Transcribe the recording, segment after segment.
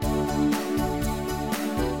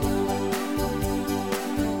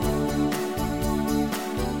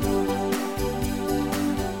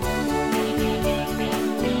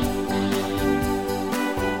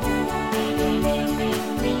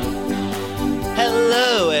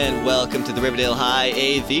Welcome to the Riverdale High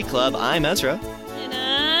AV Club. I'm Ezra. And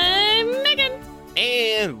I'm Megan.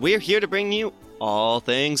 And we're here to bring you all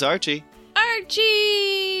things Archie.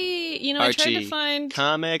 Archie! You know, Archie I tried to find...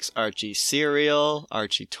 comics, Archie cereal,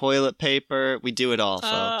 Archie toilet paper. We do it all,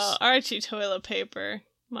 folks. Archie toilet paper.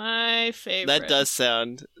 My favorite. That does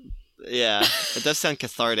sound... Yeah, it does sound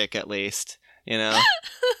cathartic, at least. You know?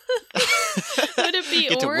 Would it be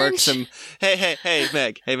get orange? To work some... Hey,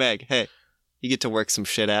 Meg. Hey, Meg. Hey. You get to work some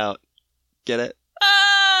shit out. Get it?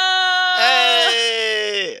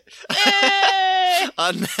 Hey! Hey!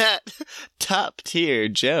 On that top tier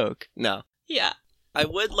joke. No. Yeah. I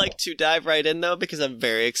would like to dive right in, though, because I'm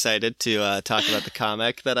very excited to talk about the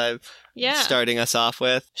comic that I'm starting us off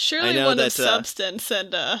with. Surely one of substance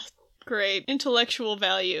and great intellectual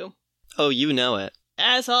value. Oh, you know it.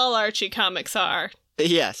 As all Archie comics are.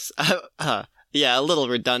 Yes. Yeah, a little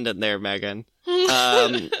redundant there, Megan.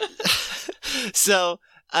 So,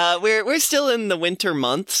 we're still in the winter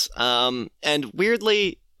months, and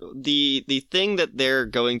weirdly, the thing that they're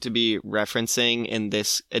going to be referencing in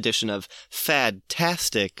this edition of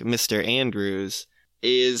Fadtastic Mr. Andrews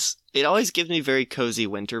is, it always gives me very cozy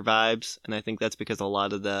winter vibes, and I think that's because a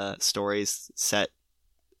lot of the stories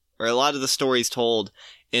told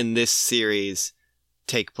in this series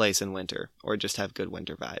take place in winter, or just have good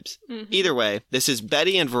winter vibes. Mm-hmm. Either way, this is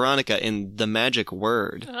Betty and Veronica in The Magic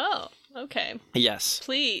Word. Oh, okay. Yes.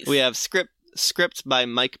 Please. We have scripts by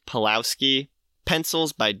Mike Pawlowski,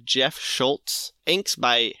 pencils by Jeff Schultz, inks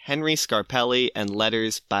by Henry Scarpelli, and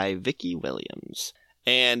letters by Vicky Williams.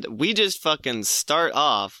 And we just fucking start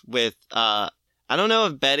off with, I don't know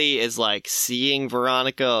if Betty is, like, seeing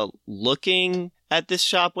Veronica looking at this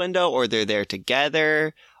shop window, or they're there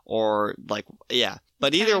together, or, like, yeah.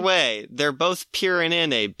 But either way, they're both peering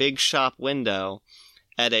in a big shop window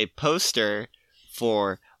at a poster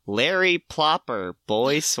for Larry Plopper,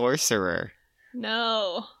 Boy Sorcerer.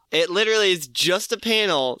 No. It literally is just a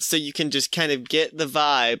panel, so you can just kind of get the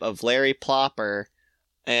vibe of Larry Plopper.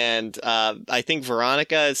 And I think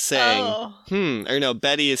Veronica is saying, or no,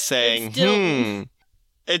 Betty is saying,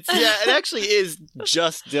 It actually is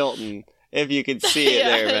just Dilton, if you can see it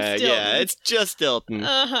there, Meg. Yeah, it's just Dilton.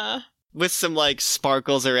 Uh-huh. With some, like,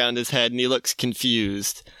 sparkles around his head, and he looks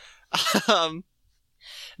confused.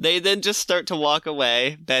 They then just start to walk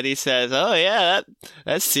away. Betty says, "Oh yeah,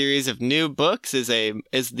 that series of new books is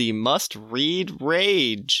the must-read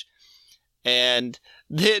rage." And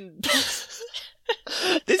then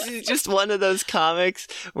this is just one of those comics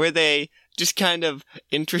where they just kind of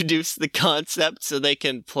introduce the concept so they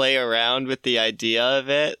can play around with the idea of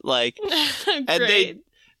it, like, and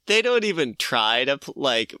they don't even try to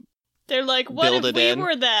They're like, what if we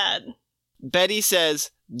were that? Betty says,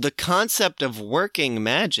 "The concept of working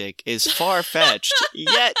magic is far-fetched,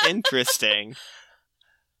 yet interesting."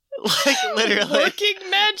 Like, literally. Working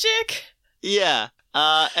magic? Yeah.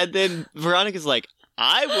 And then Veronica's like,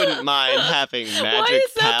 "I wouldn't mind having magic powers." Why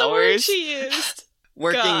is that the word she used?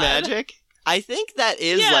 Working magic? I think that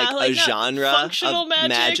is, like a genre functional of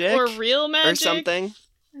magic or real magic. Or something.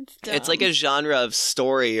 It's like a genre of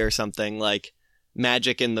story or something, like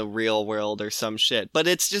magic in the real world or some shit. But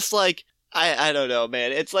it's just like, I don't know,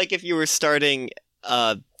 man. It's like if you were starting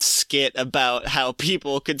a skit about how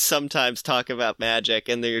people could sometimes talk about magic,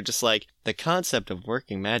 and they're just like, "The concept of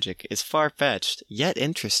working magic is far-fetched, yet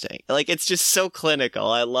interesting." Like, it's just so clinical.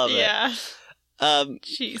 I love it. Yeah.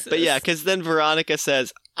 Jesus. But yeah, because then Veronica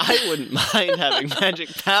says, "I wouldn't mind having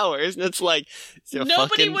magic powers." And it's like,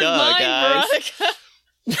 nobody would mind, guys. Veronica.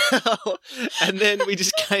 No. And then we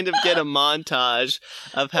just kind of get a montage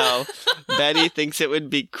of how Betty thinks it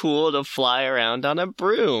would be cool to fly around on a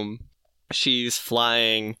broom. She's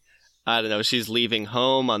flying, I don't know, she's leaving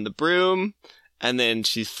home on the broom, and then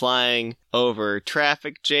she's flying over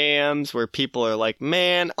traffic jams where people are like,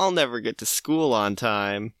 "Man, I'll never get to school on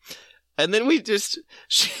time." And then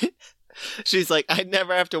she's like, "I'd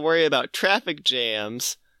never have to worry about traffic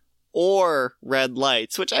jams or red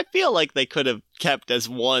lights," which I feel like they could have kept as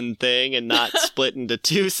one thing and not split into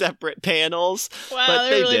two separate panels. Wow, but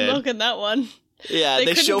they're really milking that one. Yeah,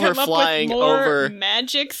 they show her flying over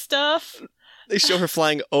magic stuff. They show her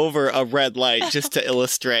flying over a red light just to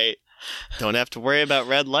illustrate, don't have to worry about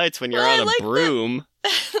red lights when you're on a broom.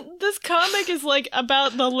 This comic is like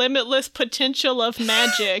about the limitless potential of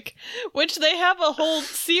magic, which they have a whole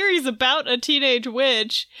series about a teenage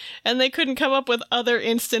witch, and they couldn't come up with other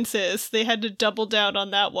instances. They had to double down on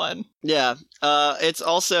that one. Yeah, it's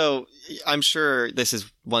also, I'm sure this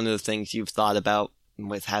is one of the things you've thought about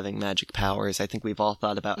with having magic powers. I think we've all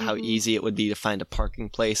thought about how easy it would be to find a parking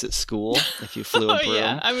place at school if you flew a broom.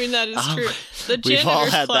 Yeah, I mean, that is true. The we've all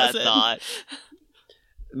had closet. that thought.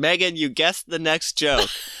 Megan, you guessed the next joke.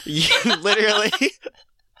 You literally...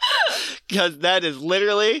 Because that is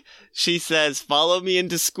literally, she says, follow me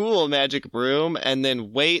into school, magic broom, and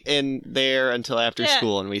then wait in there until after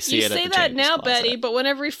school, and we see it at the You say that now, closet. Betty, but when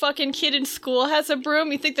every fucking kid in school has a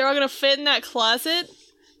broom, you think they're all gonna fit in that closet?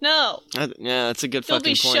 No. Yeah, that's a good They'll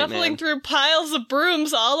fucking be point, shuffling man. through piles of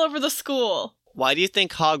brooms all over the school. Why do you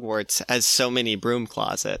think Hogwarts has so many broom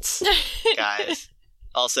closets? Guys.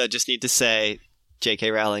 Also, just need to say, J.K.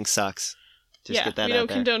 Rowling sucks. Just get that we out don't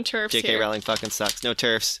there. condone turfs J.K. here. Rowling fucking sucks. No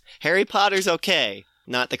turfs. Harry Potter's okay.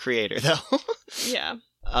 Not the creator, though. Yeah.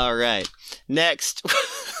 All right. Next.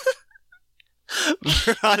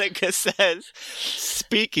 Veronica says,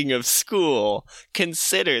 speaking of school,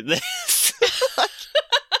 consider this.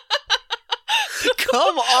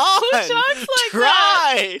 Come on! Who talks like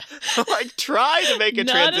try! Try to make a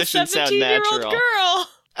Not transition a sound 17-year-old natural. girl.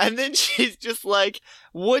 And then she's just like,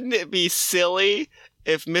 wouldn't it be silly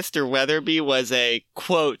if Mr. Weatherby was a,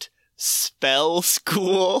 quote, spell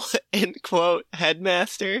school, end quote,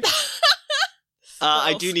 headmaster?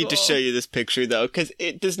 I do need to show you this picture, though, because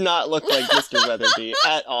it does not look like Mr. Weatherby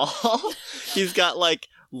at all. He's got, like,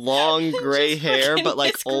 long gray hair, but,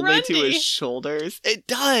 like, Miss only to Grundy. his shoulders. It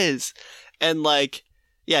does! And, like,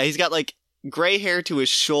 yeah, he's got, like, gray hair to his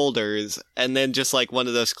shoulders, and then just, like, one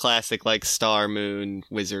of those classic, like, Star Moon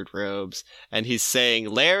wizard robes. And he's saying,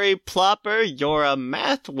 Larry Plopper, you're a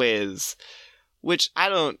math whiz. Which, I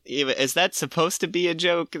don't even... Is that supposed to be a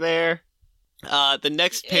joke there? The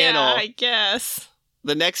next panel... Yeah, I guess.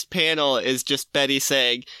 The next panel is just Betty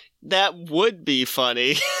saying, that would be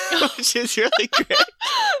funny, which is really great.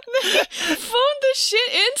 They phoned this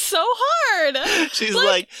shit in so hard. She's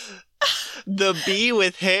like, the bee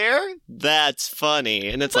with hair? That's funny.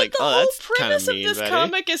 And it's like, oh, that's kind of the mean, premise of this Betty.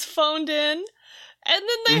 comic is phoned in, and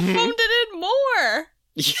then they phoned it in more.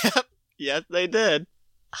 Yep. Yes, they did.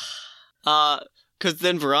 Because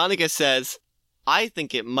then Veronica says, I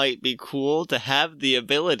think it might be cool to have the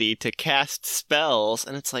ability to cast spells.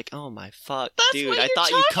 And it's like, oh my fuck, That's dude, what I you're thought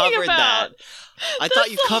you talking covered about. that. I That's thought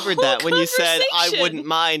you the covered whole that when you said, I conversation. wouldn't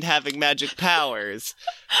mind having magic powers.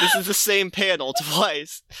 This is the same panel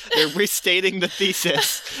twice. They're restating the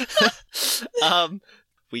thesis.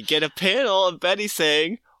 We get a panel of Betty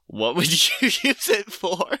saying, what would you use it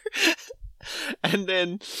for? And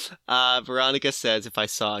then Veronica says, if I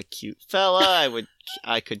saw a cute fella,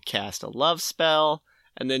 I could cast a love spell.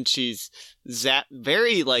 And then she's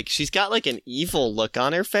she's got like an evil look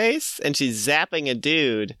on her face, and she's zapping a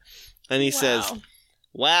dude. And he says,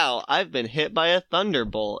 wow, I've been hit by a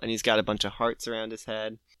thunderbolt. And he's got a bunch of hearts around his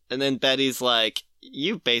head. And then Betty's like,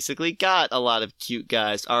 you've basically got a lot of cute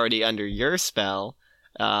guys already under your spell.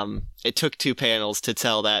 It took 2 panels to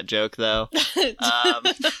tell that joke, though.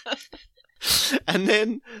 And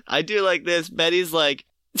then I do like this. Betty's like,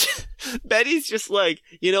 Betty's just like,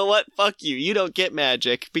 you know what? Fuck you. You don't get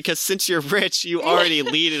magic because since you're rich, you already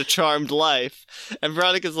lead a charmed life. And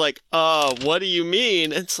Veronica's like, oh, what do you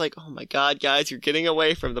mean? And it's like, oh my God, guys, you're getting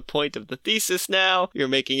away from the point of the thesis now. You're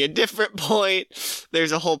making a different point.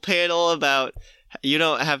 There's a whole panel about you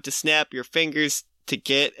don't have to snap your fingers to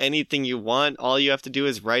get anything you want. All you have to do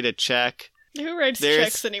is write a check. Who writes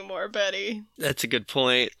checks anymore, Betty? That's a good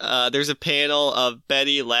point. There's a panel of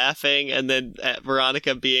Betty laughing and then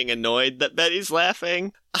Veronica being annoyed that Betty's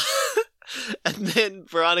laughing. And then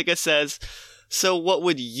Veronica says, so what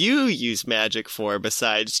would you use magic for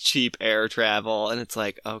besides cheap air travel? And it's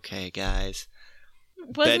like, okay, guys.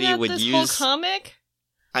 Wasn't Betty that would this use... whole comic?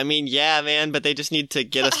 I mean, yeah, man, but they just need to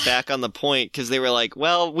get us back on the point because they were like,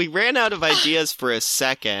 well, we ran out of ideas for a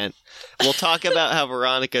second. We'll talk about how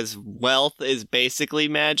Veronica's wealth is basically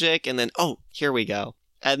magic, and then, oh, here we go.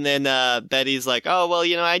 And then Betty's like, oh, well,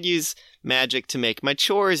 I'd use magic to make my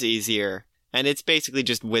chores easier. And it's basically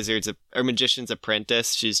just Magician's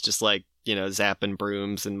Apprentice. She's just like, zapping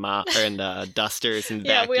brooms and dusters and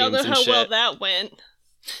Yeah, we all know vacuums and how shit. well that went.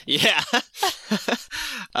 Yeah.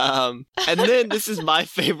 And then this is my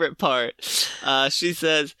favorite part. She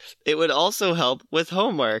says it would also help with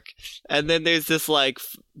homework. And then there's this like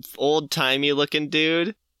old-timey looking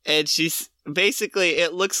dude. And she's basically,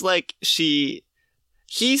 it looks like he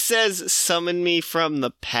says summon me from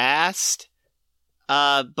the past.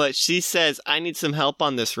 But she says, I need some help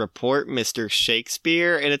on this report, Mr.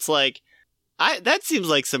 Shakespeare. And it's like, that seems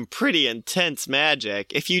like some pretty intense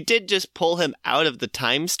magic. If you did just pull him out of the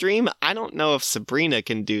time stream, I don't know if Sabrina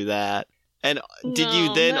can do that. And did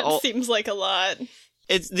you then... that seems like a lot.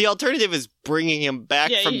 The alternative is bringing him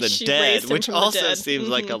back from the she dead, raised him which from the also dead. seems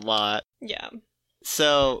like a lot. Yeah.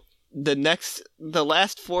 So the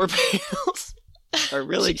last 4 panels are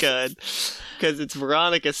really good because it's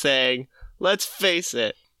Veronica saying, let's face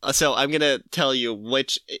it, So I'm going to tell you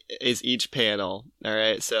which is each panel. All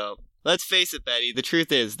right. So let's face it, Betty. The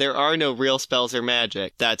truth is there are no real spells or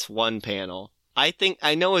magic. That's one panel. I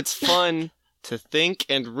know it's fun to think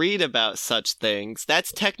and read about such things.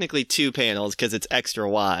 That's technically two panels because it's extra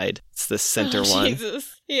wide. It's the center one.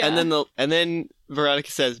 Jesus. Yeah. And then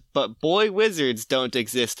Veronica says, but boy wizards don't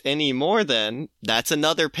exist any more than. That's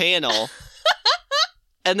another panel.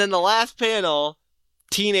 And then the last panel,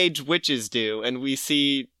 teenage witches do, and we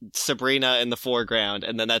see Sabrina in the foreground,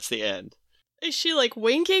 and then that's the end. Is she like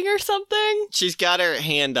winking or something? She's got her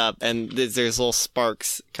hand up, and there's little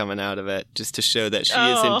sparks coming out of it, just to show that she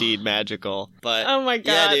is indeed magical. But oh my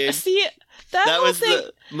god! Yeah, dude, see, that was thing,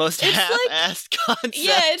 the most half-assed concept.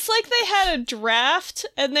 Yeah, it's like they had a draft,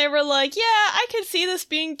 and they were like, "Yeah, I could see this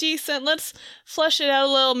being decent. Let's flesh it out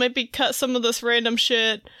a little. Maybe cut some of this random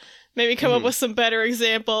shit." Maybe come up with some better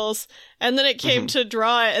examples. And then it came to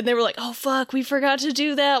draw it, and they were like, oh, fuck, we forgot to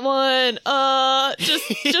do that one. Just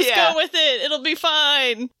go with it. It'll be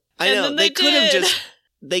fine. I know. They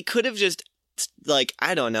could have just, like,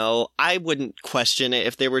 I don't know. I wouldn't question it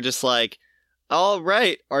if they were just like, all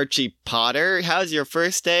right, Archie Potter, how's your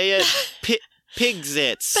first day at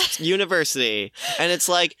Pigzits University? And it's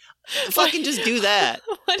like, fucking just do that.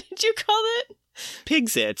 What did you call it?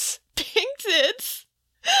 Pigzits. Pigzits?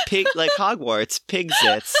 Pig, like Hogwarts,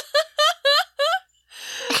 Pigzits.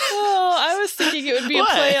 Oh, I was thinking it would be a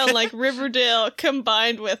play on like Riverdale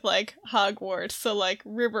combined with like Hogwarts, so like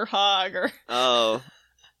River Hog or oh,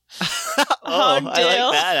 Hogdale. I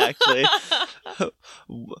like that actually.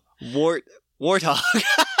 Warthog.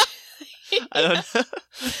 I don't know.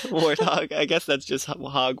 Warthog. I guess that's just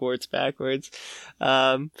Hogwarts backwards.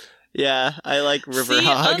 Yeah, I like River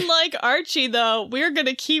Hog. Unlike Archie, though, we're going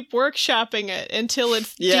to keep workshopping it until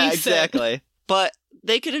it's decent. Yeah, exactly. But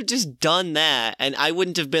they could have just done that, and I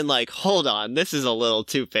wouldn't have been like, hold on, this is a little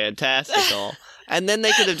too fantastical. And then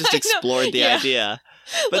they could have just explored the idea.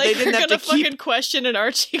 But like, they didn't have to fucking question an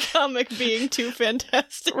Archie comic being too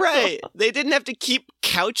fantastic. Right. They didn't have to keep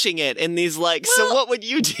couching it in these, like, so what would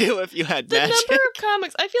you do if you had magic? The number of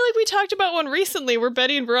comics, I feel like we talked about one recently where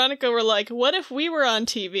Betty and Veronica were like, what if we were on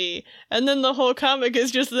TV? And then the whole comic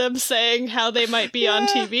is just them saying how they might be on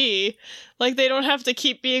TV. Like, they don't have to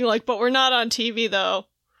keep being like, but we're not on TV, though.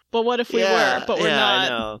 But what if we were? But we're not. I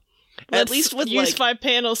know. Let's at least with use 5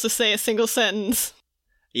 panels to say a single sentence.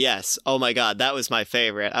 Yes. Oh my god, that was my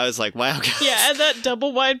favorite. I was like, wow, guys. Yeah, and that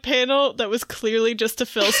double wide panel that was clearly just to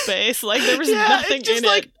fill space. Like, there was nothing in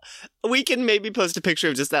it. We can maybe post a picture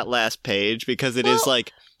of just that last page because it is,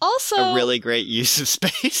 like, also a really great use of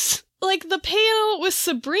space. Like, the panel with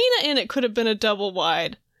Sabrina in it could have been a double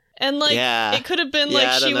wide. And, like, it could have been,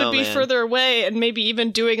 like, she would be further away and maybe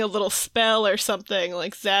even doing a little spell or something,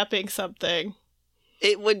 like zapping something.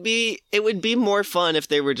 It would be more fun if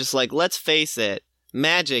they were just like, let's face it,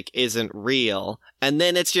 magic isn't real. And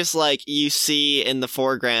then it's just like you see in the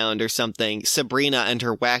foreground or something Sabrina and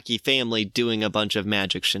her wacky family doing a bunch of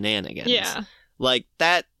magic shenanigans. Yeah. Like,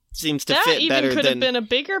 that seems to fit better than... That even could have been a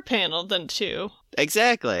bigger panel than 2.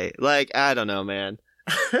 Exactly. Like, I don't know, man.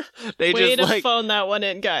 Way to phone that one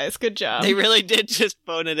in, guys. Good job. They really did just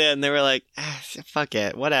phone it in. They were like, fuck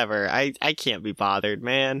it, whatever. I can't be bothered,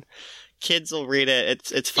 man. Kids will read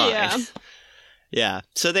it. It's fine. Yeah. Yeah,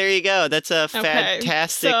 so there you go. That's a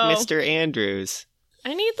fantastic Mr. Andrews.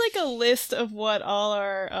 I need, like, a list of what all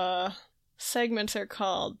our segments are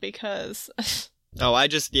called, because... Oh,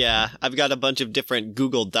 I've got a bunch of different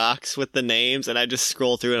Google Docs with the names, and I just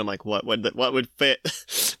scroll through and I'm like, what would fit?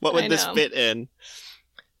 What would this fit in?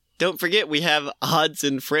 Don't forget, we have odds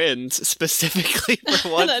and friends specifically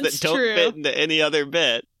for ones that don't fit into any other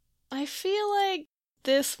bit. I feel like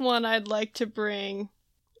this one I'd like to bring...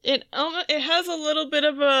 It has a little bit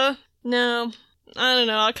of a... No, I don't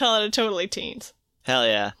know. I'll call it a Totally Teens. Hell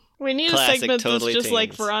yeah. We need Classic a segment totally that's just teens.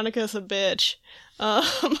 like Veronica's a bitch.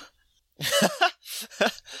 I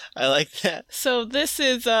like that. So this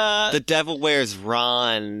is... The Devil Wears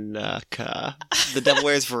Veronica. The Devil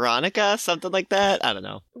Wears Veronica? Something like that? I don't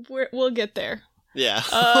know. We'll get there. Yeah.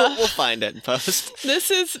 We'll find it in post. This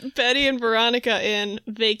is Betty and Veronica in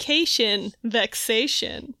Vacation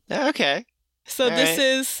Vexation. Okay. So this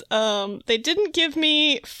is, they didn't give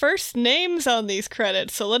me first names on these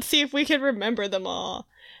credits, so let's see if we can remember them all.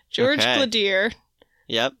 George Gladier.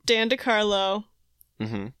 Yep. Dan DeCarlo.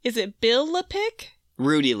 Mm-hmm. Is it Bill LePic?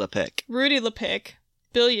 Rudy LePic. Rudy LePic.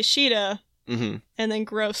 Bill Yoshida. Mm-hmm. And then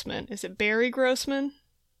Grossman. Is it Barry Grossman?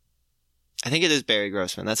 I think it is Barry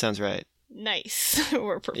Grossman. That sounds right. Nice.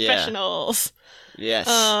 We're professionals. Yeah.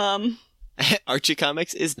 Yes. Archie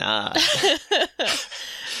Comics is not.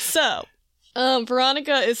 So,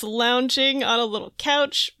 Veronica is lounging on a little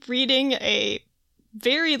couch reading a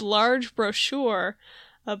very large brochure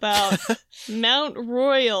about Mount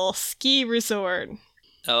Royal Ski Resort.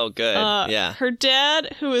 Oh, good. Yeah. Her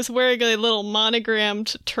dad, who is wearing a little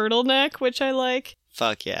monogrammed turtleneck, which I like.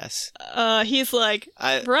 Fuck yes. He's like,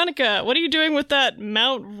 Veronica, what are you doing with that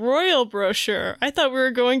Mount Royal brochure? I thought we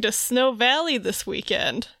were going to Snow Valley this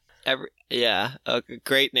weekend. Yeah.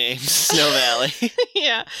 Great name, Snow Valley.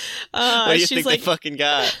 Yeah. What do you think they fucking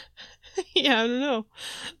got? Yeah, I don't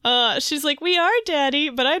know. She's like, we are, Daddy,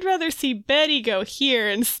 but I'd rather see Betty go here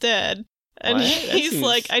instead. And What? he's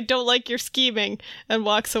like, I don't like your scheming, and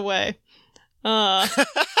walks away. And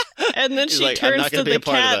then He's she like, "I'm turns not gonna to be a the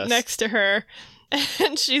part of cat this." next to her,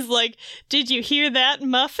 and she's like, did you hear that,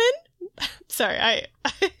 Muffin? Sorry, I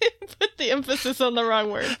put the emphasis on the wrong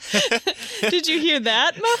word. Did you hear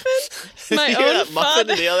that, Muffin? My you hear own that muffin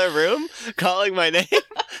father. in the other room calling my name?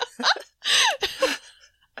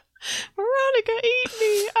 Veronica, eat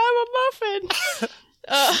me. I'm a muffin.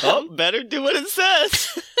 Oh, better do what it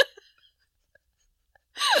says.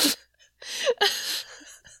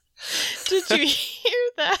 Did you hear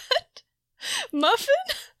that? Muffin?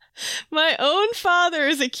 My own father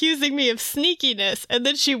is accusing me of sneakiness, and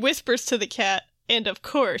then she whispers to the cat, and of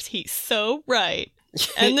course, he's so right.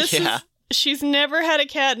 And this Yeah. she's never had a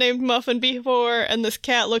cat named Muffin before, and this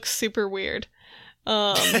cat looks super weird.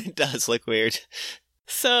 It does look weird.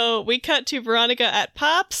 So we cut to Veronica at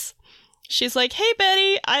Pops. She's like, hey,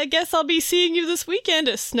 Betty, I guess I'll be seeing you this weekend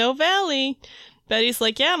at Snow Valley. Betty's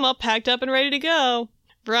like, yeah, I'm all packed up and ready to go.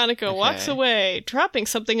 Veronica walks away, dropping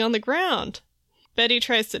something on the ground. Betty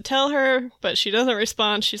tries to tell her, but she doesn't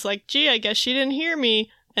respond. She's like, gee, I guess she didn't hear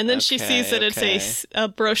me. And then she sees that it's a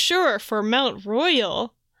brochure for Mount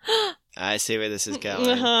Royal. I see where this is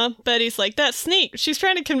going. Betty's like, that's sneak. She's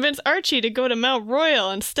trying to convince Archie to go to Mount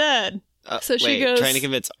Royal instead. So she goes, trying to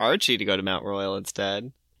convince Archie to go to Mount Royal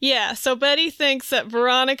instead. Yeah, so Betty thinks that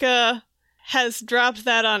Veronica has dropped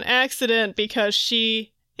that on accident because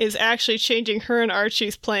she is actually changing her and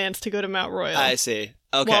Archie's plans to go to Mount Royal. I see.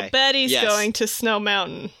 Okay. While Betty's going to Snow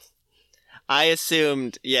Mountain. I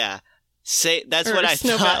assumed, yeah. That's Or what I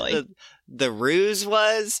Snow thought Valley. the ruse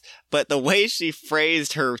was, but the way she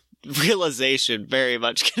phrased her realization very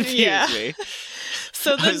much confused me.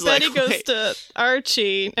 So I then was Betty like, goes wait. to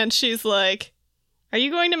Archie, and she's like, are you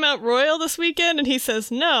going to Mount Royal this weekend? And he says,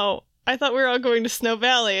 no, I thought we were all going to Snow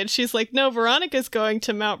Valley. And she's like, no, Veronica's going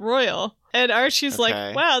to Mount Royal. And Archie's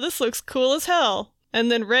like, wow, this looks cool as hell. And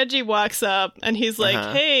then Reggie walks up, and he's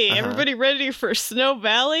like, hey, everybody ready for Snow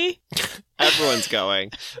Valley? Everyone's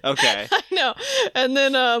going. Okay. I know. And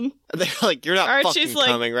then They're like, you're not Archie's fucking like,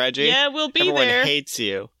 coming, Reggie. yeah, we'll be Everyone there. hates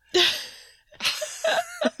you.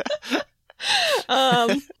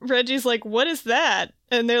 Reggie's like, what is that?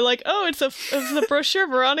 And they're like, oh, it's the brochure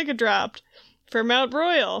Veronica dropped for Mount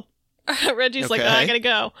Royal. Reggie's like, oh, I gotta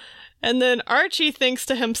go. And then Archie thinks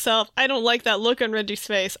to himself, I don't like that look on Reggie's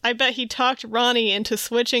face. I bet he talked Ronnie into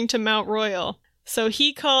switching to Mount Royal. So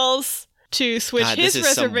he calls to switch his reservation this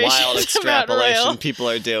is some wild to Mount Royal. extrapolation people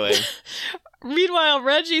are doing. Meanwhile,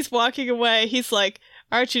 Reggie's walking away. He's like,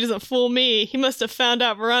 Archie doesn't fool me. He must have found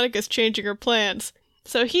out Veronica's changing her plans.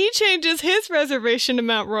 So he changes his reservation to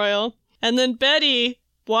Mount Royal. And then Betty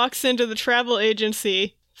walks into the travel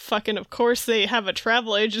agency. Fucking, of course, they have a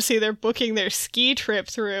travel agency they're booking their ski trip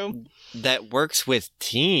through. That works with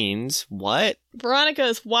teens? What? Veronica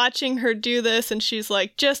is watching her do this, and she's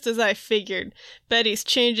like, just as I figured, Betty's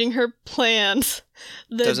changing her plans.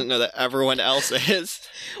 Doesn't know that everyone else is.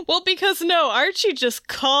 Well, because no, Archie just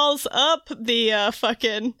calls up the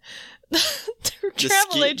fucking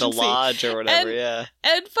travel agency. The lodge or whatever, yeah.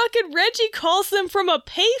 And fucking Reggie calls them from a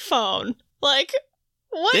payphone. Like,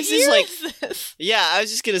 what This year is like, is this? Yeah, I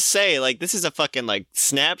was just gonna say, like, this is a fucking, like,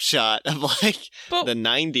 snapshot of, like, the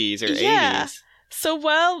 90s or 80s. So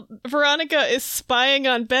while Veronica is spying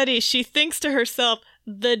on Betty, she thinks to herself,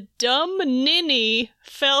 the dumb ninny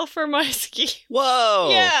fell for my ski. Whoa!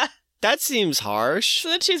 Yeah. That seems harsh. So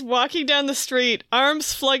then she's walking down the street,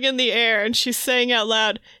 arms flung in the air, and she's saying out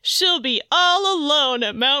loud, she'll be all alone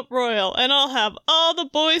at Mount Royal, and I'll have all the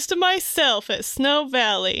boys to myself at Snow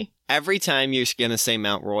Valley. Every time you're gonna say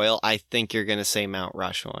Mount Royal, I think you're gonna say Mount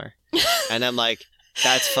Rushmore. And I'm like,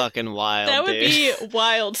 that's fucking wild, That would dude. be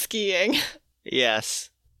wild skiing. Yes.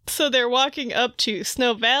 So they're walking up to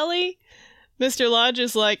Snow Valley. Mr. Lodge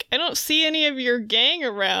is like, I don't see any of your gang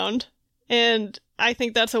around. And I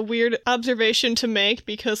think that's a weird observation to make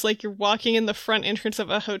because, like, you're walking in the front entrance of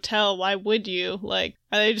a hotel. Why would you? Like,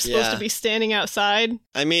 are they just supposed to be standing outside?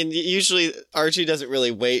 I mean, usually Archie doesn't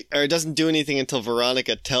really wait, or doesn't do anything until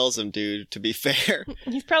Veronica tells him to be fair.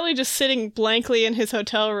 He's probably just sitting blankly in his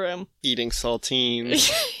hotel room. Eating saltines.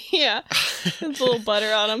 Yeah. There's a little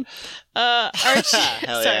butter on him. Archie,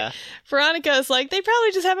 Hell yeah. Veronica is like, they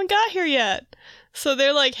probably just haven't got here yet. So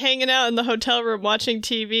they're, like, hanging out in the hotel room watching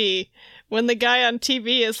TV. When the guy on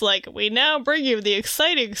TV is like, we now bring you the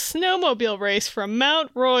exciting snowmobile race from Mount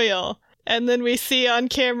Royal. And then we see on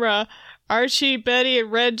camera, Archie, Betty, and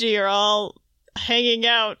Reggie are all hanging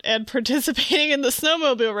out and participating in the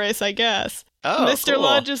snowmobile race, I guess. Oh, Mr. cool.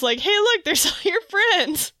 Lodge is like, hey, look, there's all your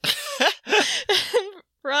friends. And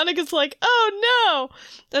Veronica's like, oh,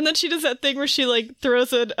 no. And then she does that thing where she, like,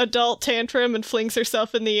 throws an adult tantrum and flings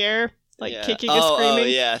herself in the air, like kicking and screaming. Oh,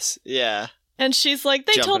 yes. Yeah. And she's like,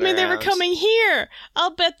 they Jumping told me they were around. coming here.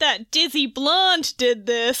 I'll bet that dizzy blonde did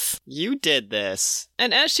this. You did this.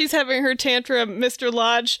 And as she's having her tantrum, Mr.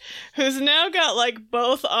 Lodge, who's now got, like,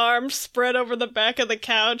 both arms spread over the back of the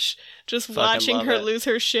couch, just Fucking watching love her it. lose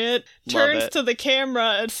her shit, Love turns it. to the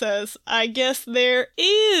camera and says, I guess there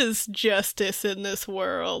is justice in this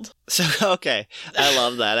world. So, okay. I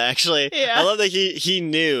love that, actually. Yeah. I love that he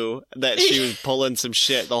knew that she was pulling some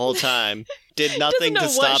shit the whole time. Did nothing Doesn't know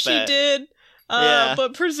to what stop it. she did, Yeah.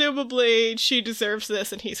 but presumably she deserves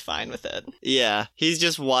this and he's fine with it. Yeah. He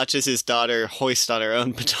just watches his daughter hoist on her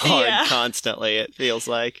own petard Yeah. constantly, it feels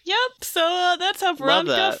like. Yep, so that's how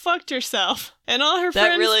Veronica that. fucked herself. And all her That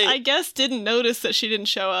friends, really- I guess, didn't notice that she didn't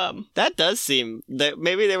show up. That does seem that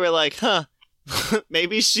maybe they were like, huh,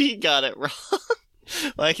 maybe she got it wrong.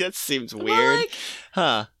 Like, that seems weird. Well, like,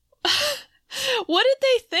 Huh. what did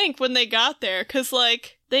they think when they got there? Because,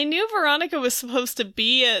 like, they knew Veronica was supposed to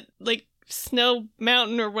be at, like, Snow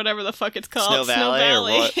Mountain or whatever the fuck it's called. Snow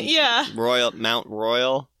Valley or yeah. Mount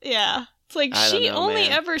Royal. Yeah. It's like, I don't she know, only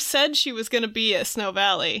man. ever said she was going to be at Snow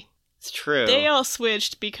Valley. It's true. They all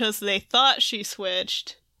switched because they thought she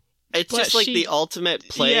switched. It's but just like she- the ultimate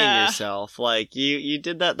playing Yeah. yourself. Like, you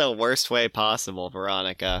did that the worst way possible,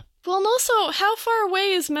 Veronica. Well, and also, how far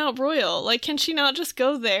away is Mount Royal? Like, can she not just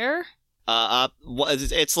go there?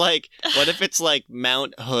 It's like, what if it's like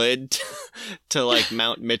Mount Hood to like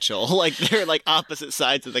Mount Mitchell? Like, they're like opposite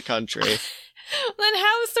sides of the country. Then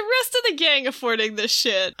how is the rest of the gang affording this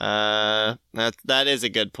shit? That is a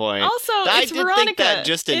good point. Also, I it's did Veronica. think that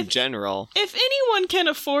just in if, general. if anyone can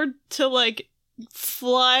afford to, like,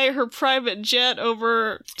 fly her private jet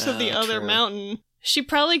over to the other True. mountain, she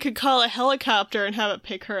probably could call a helicopter and have it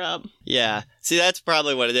pick her up. Yeah. See, that's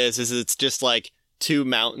probably what it is it's just like two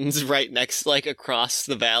mountains right next, like across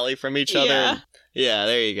the valley from each other. Yeah. Yeah,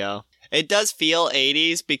 there you go. It does feel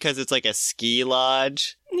 80s because it's like a ski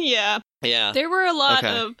lodge. Yeah. Yeah. There were a lot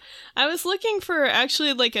Okay. of... I was looking for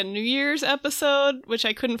actually like a New Year's episode, which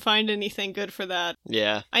I couldn't find anything good for that.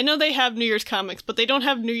 Yeah. I know they have New Year's comics, but they don't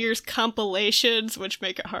have New Year's compilations, which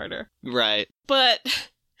make it harder. Right. But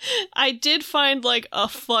I did find like a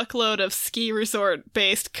fuckload of ski resort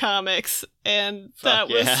based comics, and that Fuck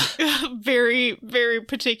was a very, very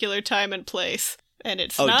particular time and place. And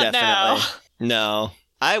it's Oh, not now. definitely. No.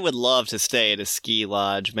 I would love to stay at a ski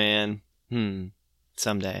lodge, man.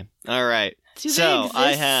 Someday. All right. Do they So, exist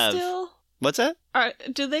I have- still? What's that?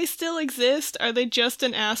 Do they still exist? Are they just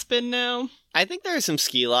in Aspen now? I think there are some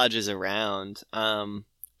ski lodges around.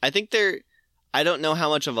 I think I don't know how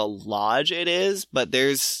much of a lodge it is, but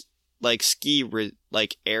there's like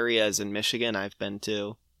like areas in Michigan I've been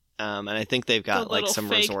to. And I think they've got The like little some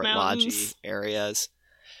fake resort mountains. lodgy areas.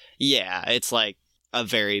 Yeah, it's like a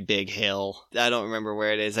very big hill. I don't remember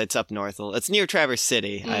where it is. It's up north. It's near Traverse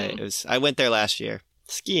City. I went there last year.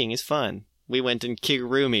 Skiing is fun. We went in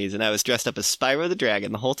Kigurumis, and I was dressed up as Spyro the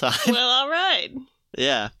Dragon the whole time. Well, all right.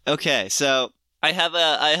 Yeah. Okay. So I have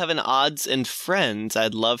an odds and friends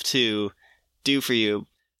I'd love to do for you.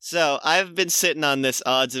 So I've been sitting on this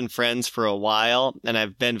odds and friends for a while, and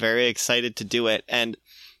I've been very excited to do it. And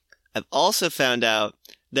I've also found out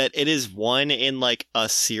that it is one in like a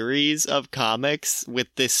series of comics with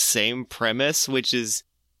this same premise, which is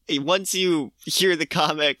once you hear the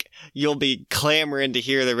comic, you'll be clamoring to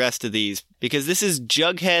hear the rest of these, because this is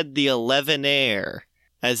Jughead the 11aire,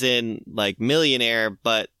 as in like millionaire,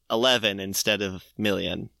 but 11 instead of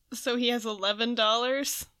million. So he has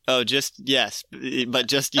 $11? Oh, yes, but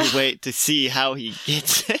just you wait to see how he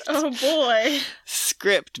gets it. Oh boy.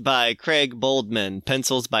 Script by Craig Boldman,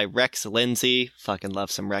 pencils by Rex Lindsay, fucking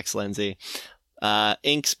love some Rex Lindsay,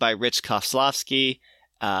 inks by Rich Koslovsky,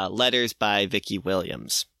 letters by Vicky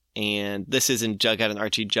Williams. and this is in Jughead and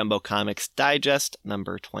Archie Jumbo Comics Digest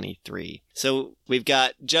number 23. So we've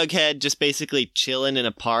got Jughead just basically chilling in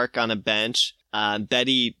a park on a bench.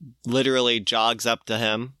 Betty literally jogs up to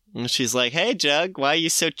him, and she's like, "Hey, Jug, why are you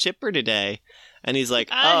so chipper today?" And he's like,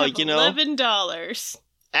 I have $11.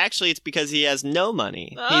 Actually, it's because he has no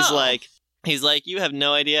money. Oh. He's like, you have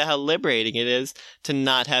no idea how liberating it is to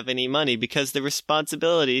not have any money because the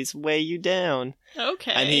responsibilities weigh you down.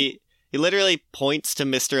 Okay. And he literally points to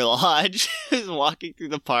Mr. Lodge, who's walking through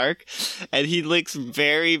the park, and he looks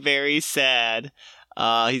very, very sad.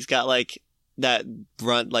 He's got like that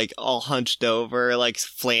runt, like all hunched over, like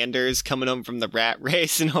Flanders coming home from the rat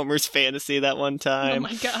race in Homer's Fantasy that one time. Oh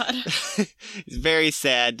my god. He's very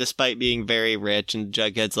sad despite being very rich, and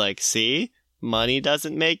Jughead's like, see? Money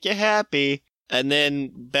doesn't make you happy. And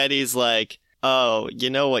then Betty's like, oh,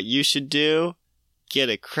 you know what you should do? Get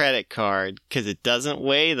a credit card, because it doesn't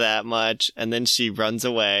weigh that much. And then she runs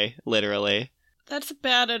away, lugly. That's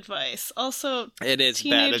bad advice. Also, it is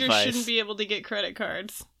bad advice. Teenagers shouldn't be able to get credit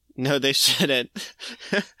cards. No, they shouldn't.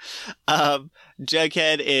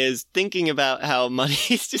 Jughead is thinking about how money,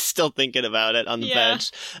 he's just still thinking about it on the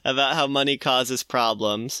bench, about how money causes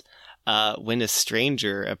problems, when a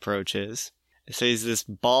stranger approaches. So he's this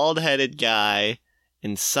bald-headed guy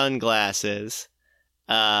in sunglasses,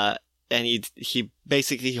 and he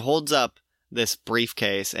basically holds up this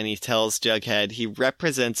briefcase, and he tells Jughead he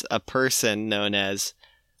represents a person known as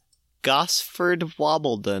Gosford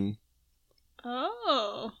Wobbledon.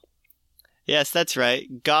 Oh. Yes, that's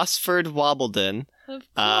right. Gosford Wobbledon Of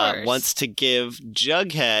course. wants to give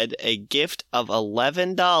Jughead a gift of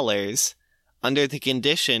 $11 under the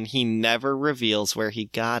condition he never reveals where he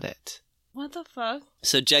got it. What the fuck?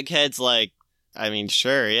 So Jughead's like, I mean,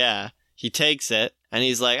 sure, yeah. He takes it, and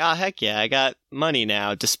he's like, oh, heck yeah, I got money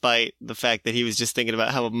now, despite the fact that he was just thinking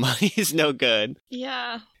about how money is no good.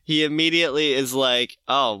 Yeah. He immediately is like,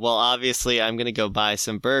 oh, well, obviously I'm going to go buy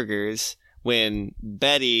some burgers, when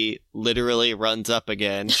Betty literally runs up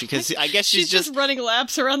again. Because I guess she's just running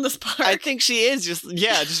laps around this park. I think she is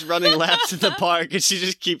just running laps in the park, and she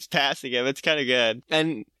just keeps passing him. It's kind of good.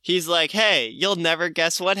 And he's like, hey, you'll never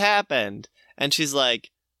guess what happened. And she's like,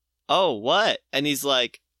 oh, what? And he's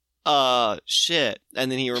like, shit.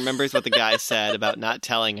 And then he remembers what the guy said about not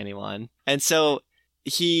telling anyone. And so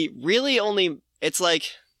he really it's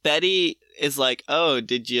like, Betty is like, oh,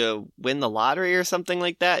 did you win the lottery or something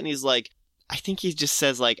like that? And he's like, I think he just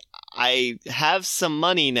says, like, I have some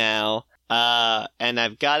money now, and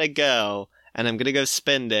I've got to go, and I'm going to go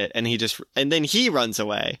spend it. And then he runs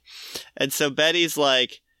away. And so Betty's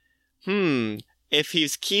like, if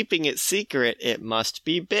he's keeping it secret, it must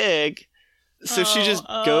be big. So she just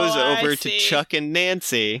goes over to Chuck and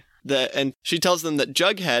Nancy, and she tells them that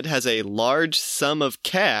Jughead has a large sum of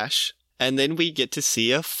cash. And then we get to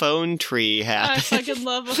see a phone tree happen. I fucking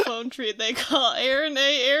love a phone tree. They call Aaron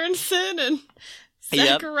A. Aronson and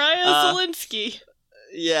Zachariah Zelinsky.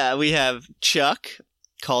 Yeah, we have Chuck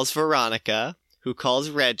calls Veronica, who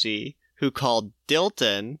calls Reggie, who called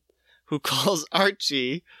Dilton, who calls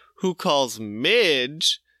Archie, who calls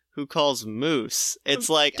Midge, who calls Moose.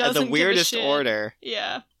 It's like the weirdest order.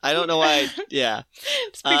 Yeah. I don't know why. Yeah.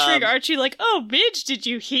 Just picturing Archie like, oh, Midge, did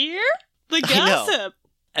you hear? The gossip.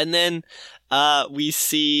 And then we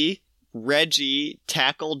see Reggie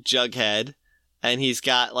tackle Jughead, and he's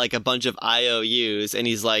got like a bunch of IOUs, and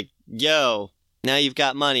he's like, yo, now you've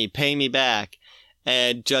got money, pay me back.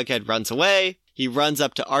 And Jughead runs away. He runs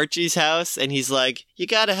up to Archie's house, and he's like, you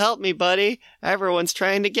gotta help me, buddy. Everyone's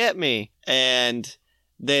trying to get me. And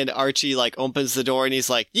then Archie like opens the door, and he's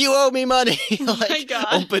like, you owe me money. Oh my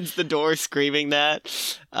God. Opens the door screaming that.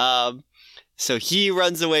 So he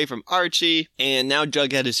runs away from Archie, and now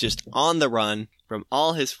Jughead is just on the run from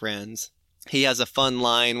all his friends. He has a fun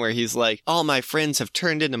line where he's like, all my friends have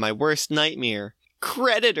turned into my worst nightmare.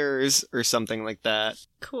 Creditors! Or something like that.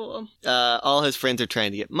 Cool. All his friends are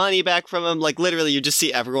trying to get money back from him. Like, literally, you just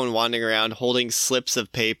see everyone wandering around holding slips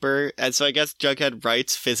of paper. And so I guess Jughead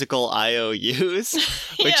writes physical IOUs.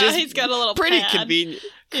 Which is he's got a little pretty pad. Convenient.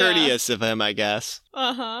 Courteous of him, I guess.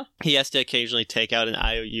 Uh-huh. He has to occasionally take out an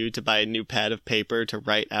IOU to buy a new pad of paper to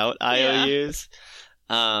write out IOUs.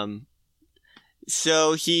 Yeah.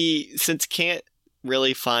 So since can't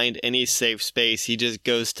really find any safe space, he just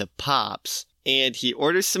goes to Pop's. And he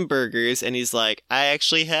orders some burgers, and he's like, I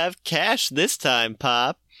actually have cash this time,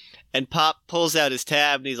 Pop. And Pop pulls out his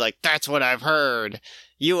tab, and he's like, that's what I've heard.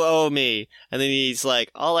 You owe me. And then he's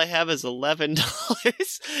like, all I have is $11.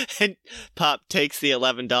 And Pop takes the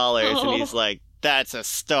 $11, and he's like, that's a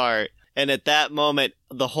start. And at that moment,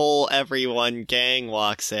 the whole Everyone gang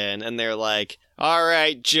walks in, and they're like, all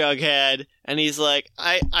right, Jughead. And he's like,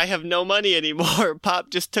 I have no money anymore. Pop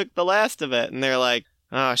just took the last of it. And they're like,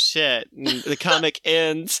 oh, shit. And the comic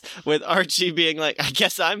ends with Archie being like, I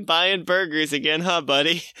guess I'm buying burgers again, huh,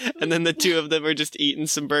 buddy? And then the two of them are just eating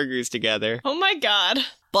some burgers together. Oh my god.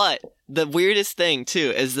 But the weirdest thing,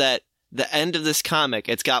 too, is that the end of this comic,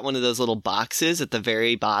 it's got one of those little boxes at the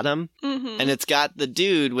very bottom. Mm-hmm. And it's got the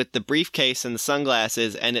dude with the briefcase and the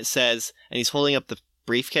sunglasses. And it says, and he's holding up the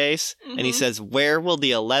briefcase. Mm-hmm. And he says, where will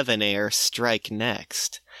the 11-air strike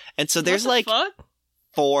next? And so there's What the fuck?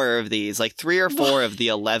 4 of these, like 3 or 4 of the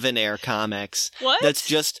 11-air comics. What? That's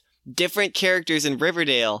just different characters in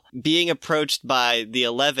Riverdale being approached by the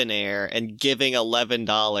 11-air and giving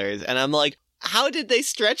 $11. And I'm like, how did they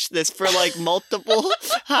stretch this for like multiple?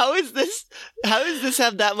 How is this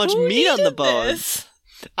have that much Who meat on the needed bone? this?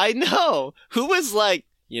 I know. Who was like,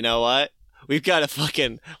 you know what? We've got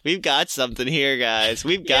something here, guys.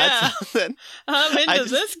 We've got something. I'm into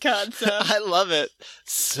this concept. I love it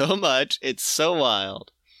so much. It's so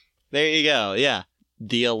wild. There you go. Yeah.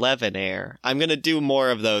 The 11-air. I'm going to do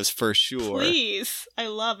more of those for sure. Please. I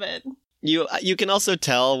love it. You can also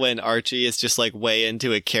tell when Archie is just like way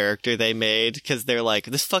into a character they made because they're like,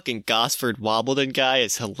 this fucking Gosford Wobbledon guy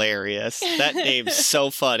is hilarious. That name's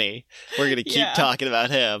so funny. We're going to keep talking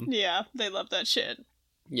about him. Yeah, they love that shit.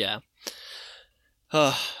 Yeah.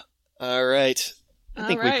 Oh, all right. I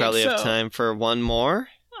think we probably have time for one more.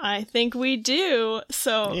 I think we do.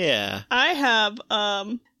 So yeah, I have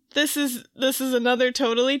this is another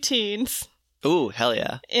totally teens. Ooh, hell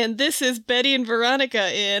yeah. And this is Betty and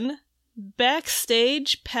Veronica in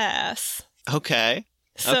Backstage Pass. Okay.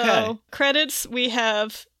 So credits, we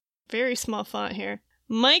have very small font here.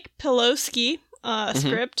 Mike Pelowski,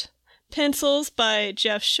 script. Pencils by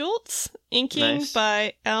Jeff Schultz. Inking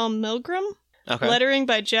by Al Milgram. Okay. Lettering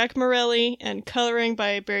by Jack Morelli, and coloring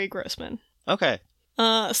by Barry Grossman. Okay.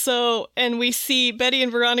 And we see Betty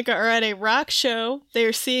and Veronica are at a rock show.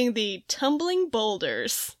 They're seeing the Tumbling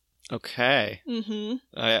Boulders. Okay.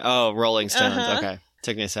 Mm-hmm. Rolling Stones. Okay.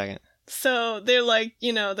 Took me a second. So they're like,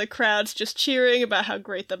 the crowd's just cheering about how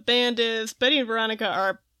great the band is. Betty and Veronica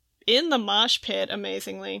are in the mosh pit,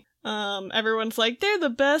 amazingly. Everyone's like, they're the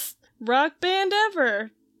best rock band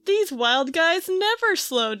ever. These wild guys never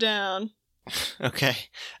slow down. Okay.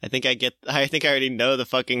 I think I already know the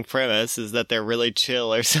fucking premise is that they're really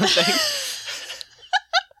chill or something.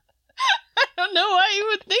 I don't know why you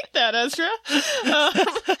would think that, Ezra.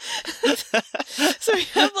 So we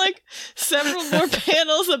have like several more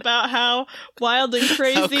panels about how wild and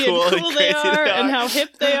crazy and cool they are and how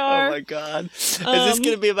hip they are. Oh my god. Is this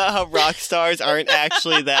going to be about how rock stars aren't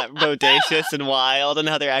actually that bodacious and wild and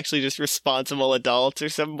how they're actually just responsible adults or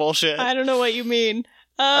some bullshit? I don't know what you mean.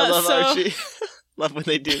 I love Archie. Love when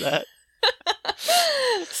they do that.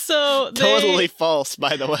 So totally false,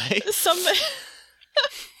 by the way.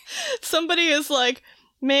 Somebody is like,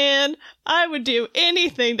 man, I would do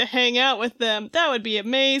anything to hang out with them. That would be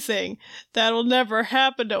amazing. That'll never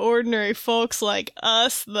happen to ordinary folks like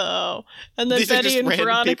us, though. And then These Betty are just and random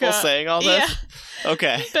Veronica people saying all this? Yeah.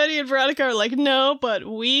 Okay. Betty and Veronica are like, no, but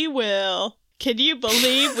we will. Can you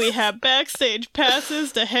believe we have backstage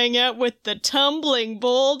passes to hang out with the Tumbling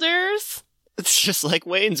Boulders? It's just like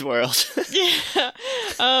Wayne's World. Yeah.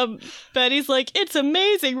 Betty's like, it's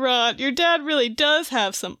amazing, Ron. Your dad really does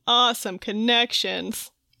have some awesome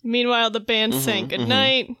connections. Meanwhile, the band's saying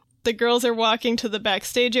goodnight. The girls are walking to the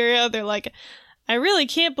backstage area. They're like, I really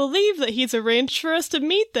can't believe that he's arranged for us to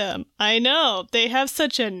meet them. I know. They have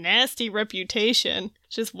such a nasty reputation.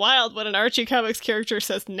 It's just wild when an Archie Comics character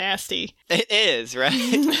says nasty. It is, right?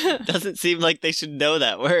 Doesn't seem like they should know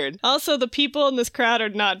that word. Also, the people in this crowd are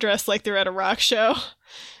not dressed like they're at a rock show.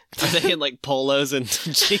 Are they in like polos and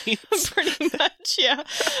jeans? Pretty much, yeah.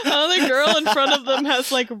 The girl in front of them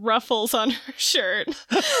has like ruffles on her shirt.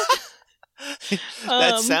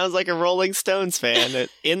 That sounds like a Rolling Stones fan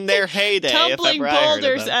in their heyday. Tumbling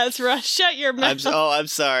Boulders, Ezra. Shut your mouth. I'm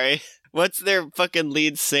sorry. What's their fucking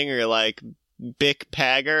lead singer like? Bick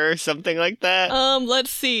Pagger or something like that?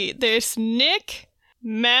 Let's see. There's Nick,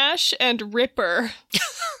 Mash, and Ripper.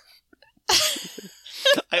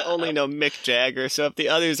 I only know Mick Jagger, so if the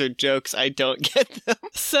others are jokes, I don't get them.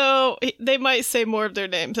 So they might say more of their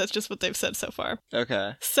names. That's just what they've said so far.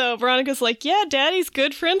 Okay. So Veronica's like, yeah, Daddy's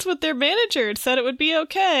good friends with their manager and said it would be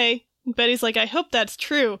okay. And Betty's like, I hope that's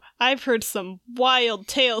true. I've heard some wild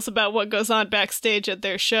tales about what goes on backstage at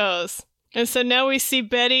their shows. And so now we see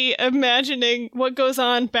Betty imagining what goes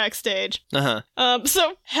on backstage.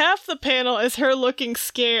 So half the panel is her looking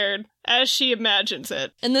scared as she imagines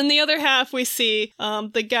it. And then the other half we see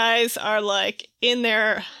the guys are like in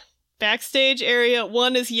their backstage area.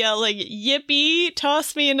 One is yelling, "Yippee,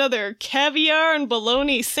 toss me another caviar and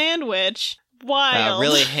bologna sandwich." Wild.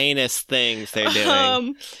 Really heinous things they're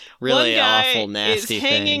doing. Really awful, nasty things.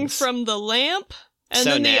 One guy is hanging from the lamp. And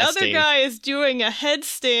so then the nasty. other guy is doing a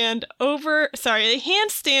handstand over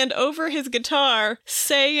his guitar,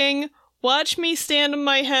 saying, "Watch me stand on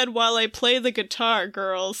my head while I play the guitar,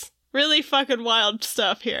 girls." Really fucking wild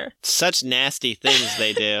stuff here. Such nasty things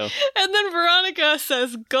they do. And then Veronica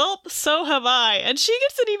says, "Gulp, so have I." And she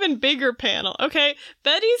gets an even bigger panel. Okay,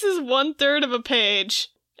 Betty's is 1/3 of a page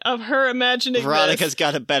of her imagining Veronica's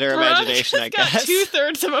got a better imagination, I guess. Got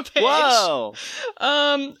 2/3 of a page. Whoa!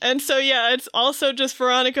 And so yeah, it's also just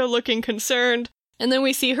Veronica looking concerned. And then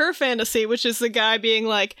we see her fantasy, which is the guy being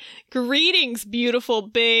like, "Greetings, beautiful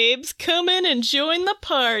babes. Come in and join the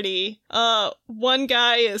party." One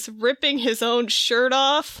guy is ripping his own shirt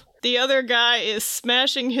off. The other guy is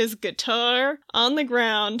smashing his guitar on the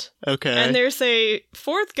ground. Okay. And there's a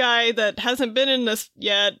fourth guy that hasn't been in this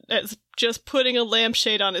yet, that's just putting a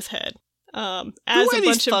lampshade on his head. As a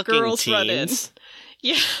bunch of girls run in.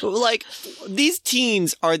 Yeah. Like, these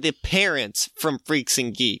teens are the parents from Freaks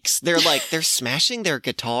and Geeks. They're smashing their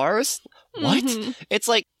guitars? What? Mm-hmm. It's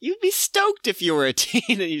like, you'd be stoked if you were a teen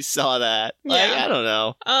and you saw that. Like, yeah. I don't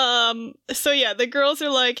know. So yeah, the girls are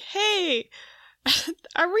like, "Hey,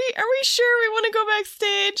 are we sure we want to go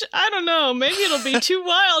backstage? I don't know. Maybe it'll be too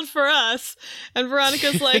wild for us." And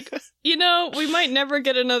Veronica's like, "We might never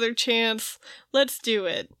get another chance. Let's do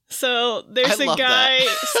it." So there's a guy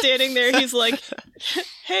standing there. He's like,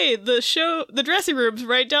 "Hey, the dressing room's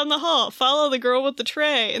right down the hall. Follow the girl with the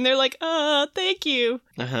tray." And they're like, "Thank you."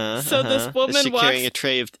 So this woman is she walks carrying a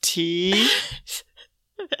tray of tea?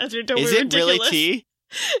 Is it ridiculous. Really tea?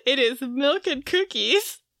 It is milk and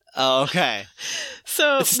cookies. Oh, okay.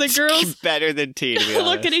 So the girls better than tea, to be honest.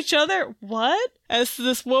 Look at each other. What? As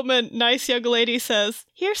this woman, nice young lady, says,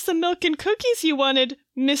 "Here's some milk and cookies you wanted,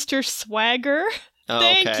 Mr. Swagger." Oh,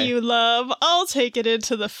 "Thank you, love. I'll take it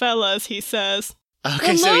into the fellas," he says.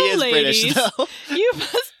 Okay, so he is ladies. British, though. You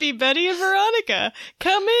must be Betty and Veronica.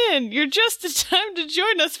 Come in. You're just in time to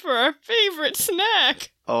join us for our favorite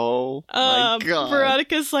snack. Oh, my God.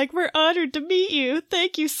 Veronica's like, "We're honored to meet you.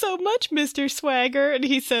 Thank you so much, Mr. Swagger." And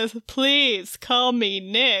he says, "Please call me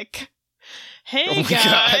Nick." "Hey,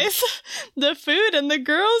 guys. The food and the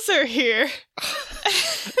girls are here."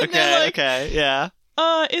 Okay, yeah.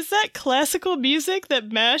 Is that classical music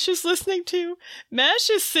that MASH is listening to?"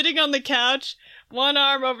 MASH is sitting on the couch, one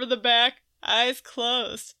arm over the back, eyes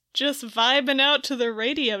closed, just vibing out to the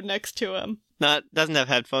radio next to him. Doesn't have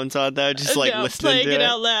headphones on, though, just listening to it. Playing it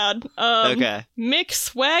out loud. Okay. Mick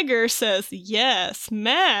Swagger says, "Yes,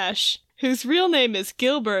 MASH, whose real name is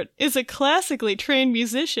Gilbert, is a classically trained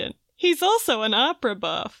musician. He's also an opera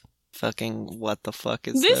buff." Fucking what the fuck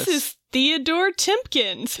is this? This is Theodore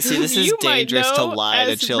Timpkins. See, this is dangerous to lie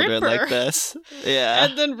to children Ripper. like this. Yeah.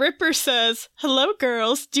 And then Ripper says, "Hello,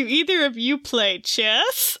 girls. Do either of you play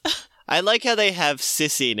chess?" I like how they have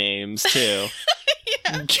sissy names, too.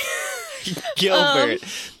 Yeah. Gilbert.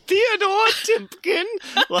 Theodore Timpkin.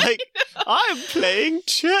 Like, I'm playing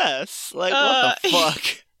chess. Like, what the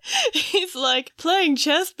fuck? He's like, "Playing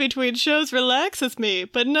chess between shows relaxes me,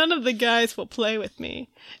 but none of the guys will play with me."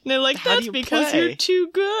 And they're like, "That's because you're too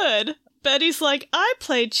good." Betty's like, "I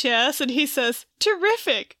play chess," and he says,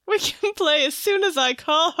 "Terrific. We can play as soon as I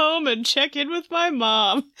call home and check in with my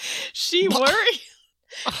mom. She worries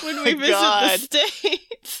when we visit the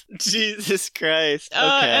States." Jesus Christ. Okay.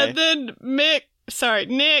 And then Nick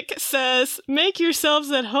says, "Make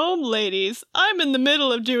yourselves at home, ladies. I'm in the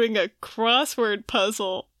middle of doing a crossword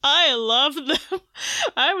puzzle. I love them.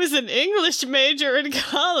 I was an English major in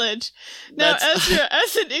college." Now,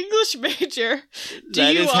 as an English major,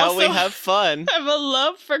 that is how we have fun. Have a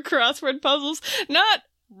love for crossword puzzles? Not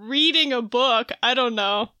reading a book. I don't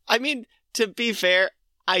know. I mean, to be fair,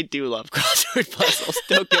 I do love crossword puzzles,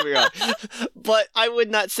 don't get me wrong. But I would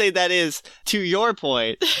not say that is, to your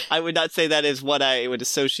point, I would not say that is what I would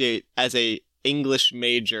associate as a English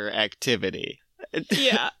major activity.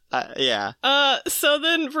 Yeah. Yeah. So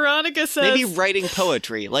then Veronica says... Maybe writing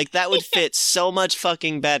poetry. Like, that would fit so much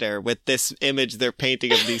fucking better with this image they're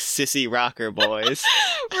painting of these sissy rocker boys.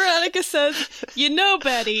 Veronica says, "You know,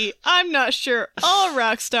 Betty, I'm not sure all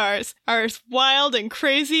rock stars are as wild and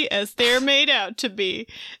crazy as they're made out to be."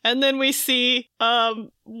 And then we see,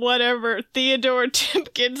 Theodore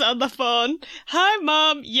Timpkins on the phone. "Hi,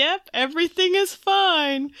 Mom. Yep, everything is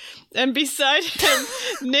fine." And beside him,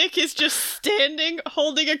 Nick is just standing,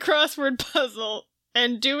 holding a crossword puzzle,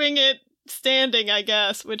 and doing it standing, I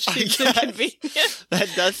guess, which seems inconvenient. That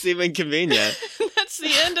does seem inconvenient. That's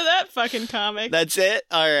the end of that fucking comic. That's it?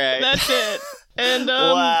 Alright. That's it. And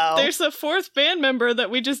Wow. There's a fourth band member that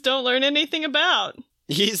we just don't learn anything about.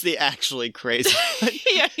 He's the actually crazy one.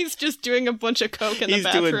 Yeah, he's just doing a bunch of coke in the He's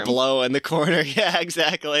bathroom. doing blow in the corner. Yeah,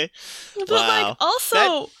 exactly. But Wow. like,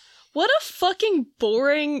 also, what a fucking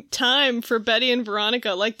boring time for Betty and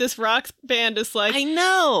Veronica. Like, this rock band is like, I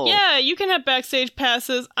know. yeah, you can have backstage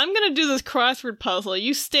passes. I'm gonna do this crossword puzzle.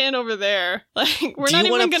 You stand over there. Like, we're Do not you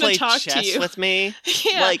even wanna gonna play talk chess to you. with me?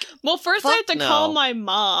 Yeah. Like, well, first I have to fuck call no. my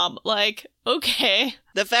mom. Like, okay.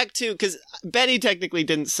 The fact, too, because Betty technically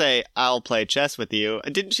didn't say, "I'll play chess with you."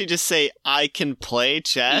 Didn't she just say, "I can play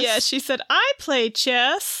chess"? Yeah, she said, "I play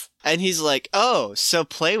chess." And he's like, "Oh, so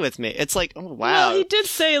play with me." It's like, oh, wow. Well, he did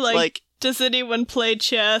say, like, Like, "Does anyone play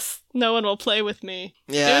chess? No one will play with me."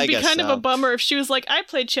 yeah, It would I be guess kind of so. a bummer if she was like, "I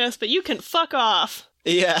play chess, but you can fuck off."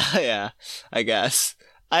 Yeah, I guess.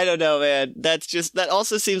 I don't know, man. That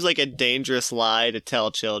also seems like a dangerous lie to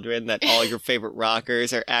tell children, that all your favorite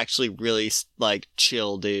rockers are actually really, like,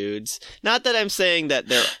 chill dudes. Not that I'm saying that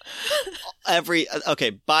they're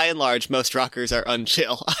by and large, most rockers are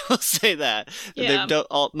unchill. I will say that. Yeah. They've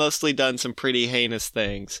mostly done some pretty heinous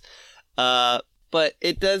things. But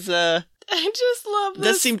it does I just love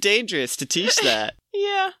this. seem dangerous to teach that.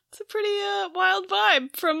 Yeah, it's a pretty wild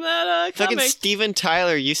vibe from that Fucking comic. Steven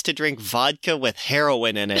Tyler used to drink vodka with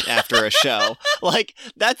heroin in it after a show. Like,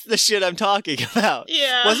 that's the shit I'm talking about.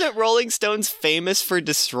 Yeah. Wasn't Rolling Stones famous for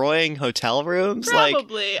destroying hotel rooms? Like,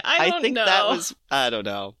 Probably. I don't think know. that was... I don't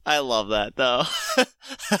know. I love that, though.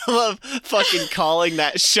 I love fucking calling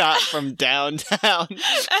that shot from downtown.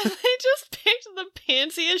 And they just picked the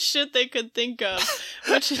pansiest shit they could think of,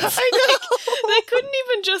 which is I know. they couldn't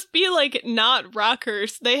even just be like not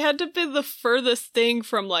rockers. They had to be the furthest thing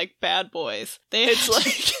from like Bad Boys. It's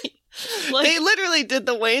like... They literally did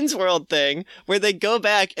the Wayne's World thing where they go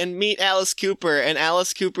back and meet Alice Cooper, and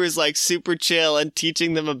Alice Cooper's like super chill and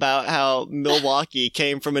teaching them about how Milwaukee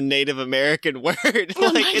came from a Native American word. Oh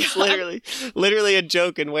Like, my it's God. literally a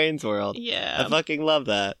joke in Wayne's World. Yeah. I fucking love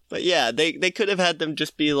that. But yeah, they could have had them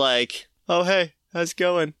just be like, "Oh, hey, how's it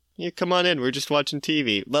going? Yeah, come on in, we're just watching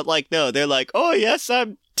TV." But like, no, they're like, "Oh yes,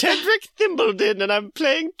 I'm Tedrick Thimbledon, and I'm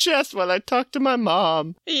playing chess while I talk to my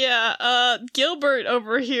mom." Yeah, Gilbert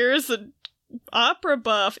over here is an opera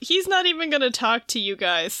buff. He's not even gonna talk to you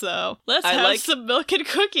guys, so let's I have like- some milk and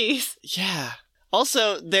cookies. Yeah.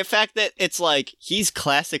 Also, the fact that it's like, he's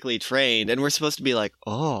classically trained, and we're supposed to be like,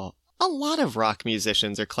 oh, a lot of rock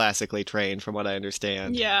musicians are classically trained, from what I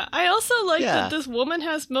understand. Yeah, I also like Yeah. that this woman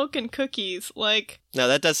has milk and cookies. Like, No,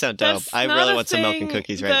 that does sound dope. that's I not really a want some milk and thing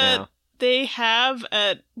cookies right that now. they have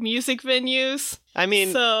at music venues. I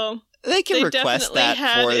mean, So they can they request definitely that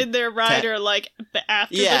had for... in their rider, like,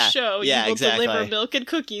 after the Yeah, show, yeah, you will exactly. deliver milk and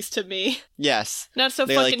cookies to me. Yes. Not so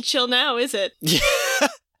They're fucking like- chill now, is it? Yeah.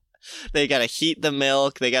 They gotta heat the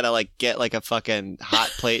milk. They gotta, like, get, like, a fucking hot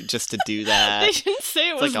plate just to do that. They didn't say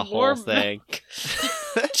it It's was like a whole warm thing. milk.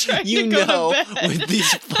 Trying You to go know, to bed. with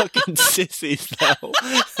these fucking sissies, though,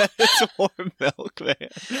 it's warm milk, man.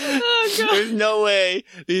 Oh, God. There's no way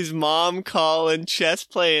these mom calling, chess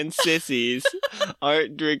playing sissies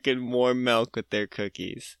aren't drinking warm milk with their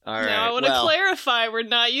cookies. All right. Now, I want to well, clarify, we're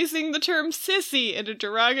not using the term sissy in a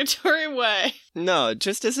derogatory way. no,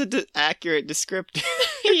 just as a accurate descriptor.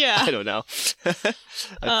 Yeah. I don't know.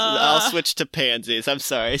 I'll switch to pansies. I'm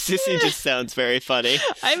sorry. Sissy just sounds very funny.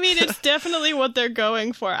 I mean, it's definitely what they're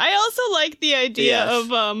going for. I also like the idea Yes.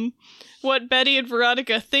 of what Betty and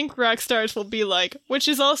Veronica think rock stars will be like, which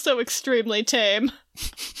is also extremely tame.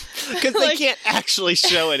 Because they Like- can't actually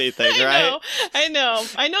show anything, right? I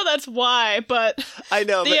know that's why, but I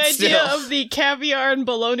know, the but idea still. of the caviar and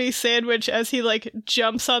bologna sandwich as he like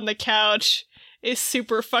jumps on the couch is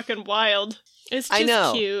super fucking wild. It's just I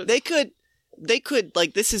know. cute. They could,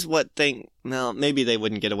 like, this is what well, maybe they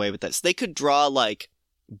wouldn't get away with this. They could draw, like,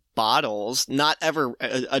 bottles, not ever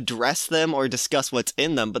address them or discuss what's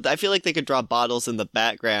in them, but I feel like they could draw bottles in the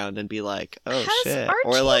background and be like, oh, Has shit. Archie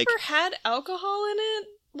Or, like, ever had alcohol in it?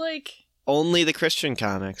 Like, only the Christian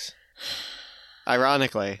comics.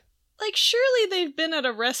 Ironically. Like, surely they've been at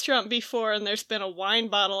a restaurant before and there's been a wine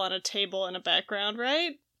bottle on a table in a background,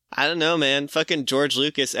 right? I don't know, man. Fucking George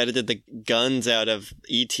Lucas edited the guns out of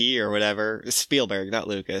E.T. or whatever. Spielberg, not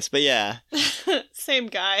Lucas. But yeah. Same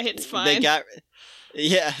guy, it's fine. They got...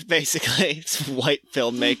 Yeah, basically. It's a white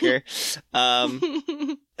filmmaker.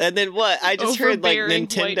 And then what? I just heard, like,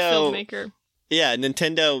 Nintendo... White filmmaker. Yeah,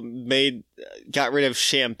 Nintendo got rid of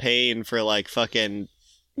champagne for, like, fucking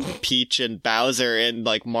Peach and Bowser and,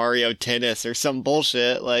 like, Mario Tennis or some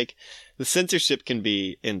bullshit. Like, the censorship can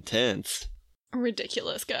be intense.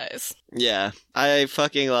 Ridiculous, guys. Yeah, I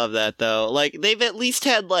fucking love that, though. Like, they've at least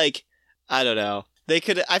had, like, I don't know.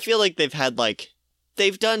 I feel like they've had, like,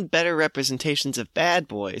 they've done better representations of bad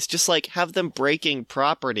boys. Just, like, have them breaking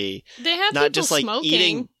property. They have not people just, like, smoking.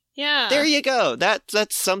 eating. Yeah. There you go.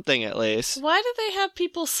 That's something, at least. Why do they have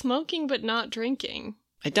people smoking but not drinking?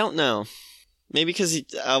 I don't know. Maybe because,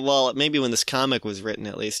 maybe when this comic was written,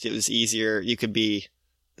 at least, it was easier. The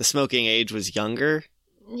smoking age was younger.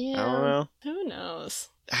 Yeah. I don't know. Who knows?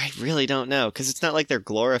 I really don't know, because it's not like they're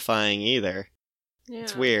glorifying either. Yeah.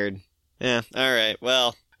 It's weird. Yeah, alright,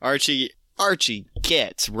 well, Archie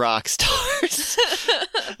gets rock stars.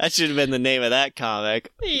 That should have been the name of that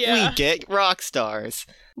comic. Yeah. We get rock stars.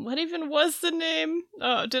 What even was the name?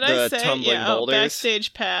 Oh, did The I say? tumbling boulders?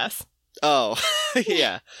 Backstage Pass. Oh,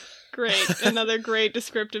 yeah. Great. Another great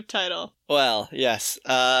descriptive title. Well, yes.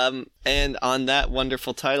 And on that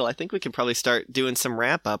wonderful title, I think we can probably start doing some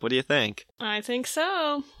wrap up. What do you think? I think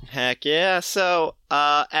so. Heck yeah. So,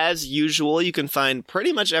 as usual, you can find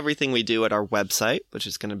pretty much everything we do at our website, which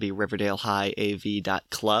is going to be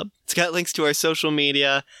riverdalehighav.club. It's got links to our social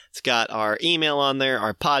media. It's got our email on there,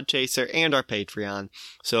 our Podchaser, and our Patreon.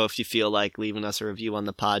 So if you feel like leaving us a review on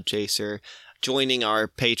the Podchaser, joining our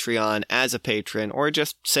Patreon as a patron, or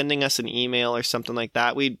just sending us an email or something like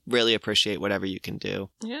that, we'd really appreciate whatever you can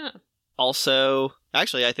do. Yeah. Also,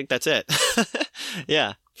 actually, I think that's it.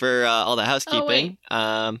 Yeah, for all the housekeeping.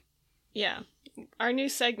 Oh, wait. Yeah. Our new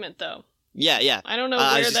segment, though. Yeah. I don't know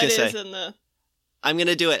where that is say, in the... I'm going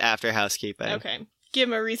to do it after housekeeping. Okay. Give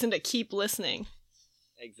them a reason to keep listening.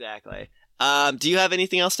 Exactly. Do you have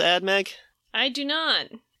anything else to add, Meg? I do not.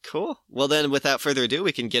 Cool. Well, then, without further ado,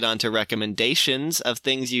 we can get on to recommendations of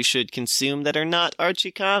things you should consume that are not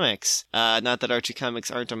Archie comics. Not that Archie comics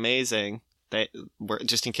aren't amazing.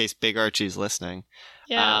 Just in case Big Archie's listening.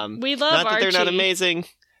 Yeah, we love Not that Archie. they're not amazing,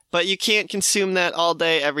 but you can't consume that all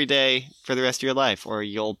day, every day for the rest of your life, or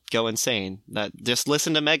you'll go insane. Just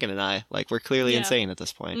listen to Megan and I. Like, we're clearly insane at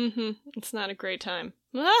this point. Mm-hmm. It's not a great time.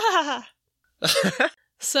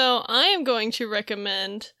 So, I am going to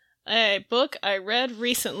recommend a book I read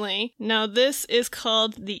recently. Now, this is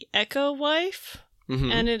called The Echo Wife,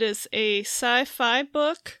 and it is a sci-fi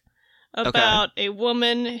book about a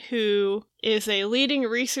woman who is a leading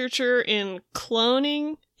researcher in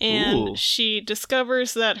cloning, and she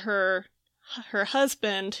discovers that her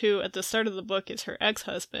husband, who at the start of the book is her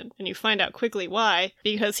ex-husband, and you find out quickly why,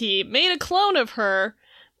 because he made a clone of her,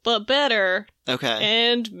 but better,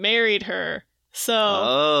 and married her. So,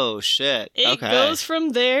 oh shit! It goes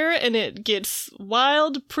from there, and it gets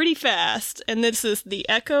wild pretty fast. And this is The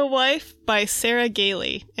Echo Wife by Sarah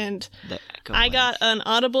Gailey, and I got an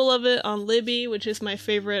Audible of it on Libby, which is my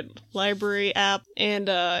favorite library app, and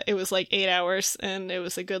it was like 8 hours, and it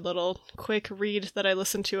was a good little quick read that I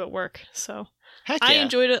listened to at work. So I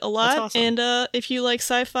enjoyed it a lot, awesome. and if you like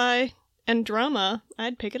sci-fi and drama,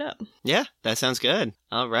 I'd pick it up. Yeah, that sounds good.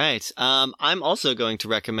 All right. I'm also going to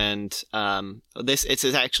recommend this. It's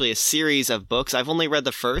actually a series of books. I've only read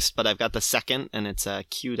the first, but I've got the second, and it's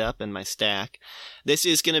queued up in my stack. This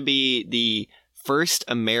is going to be the First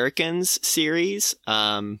Americans series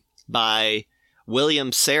by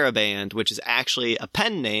William Saraband, which is actually a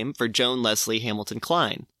pen name for Joan Leslie Hamilton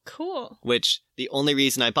Klein. Cool. Which, the only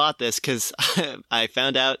reason I bought this, because I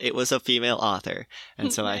found out it was a female author,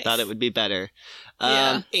 and so Nice. I thought it would be better.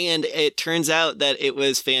 Yeah. And it turns out that it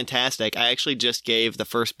was fantastic. I actually just gave the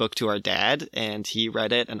first book to our dad, and he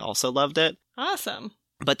read it and also loved it. Awesome.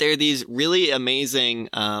 But there are these really amazing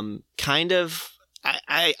kind of,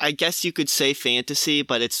 I guess you could say fantasy,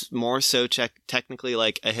 but it's more so technically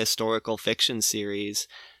like a historical fiction series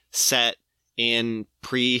set in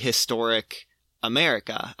prehistoric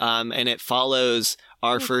America. And it follows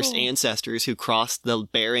our first ancestors who crossed the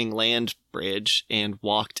Bering Land Bridge and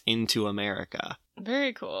walked into America.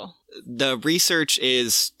 Very cool. The research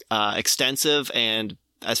is extensive and,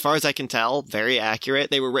 as far as I can tell, very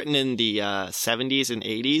accurate. They were written in the 70s and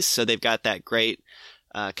 80s, so they've got that great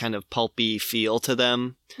kind of pulpy feel to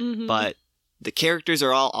them. Mm-hmm. But the characters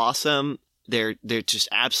are all awesome. They're just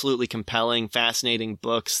absolutely compelling, fascinating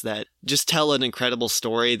books that just tell an incredible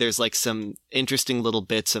story. There's like some interesting little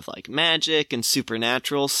bits of like magic and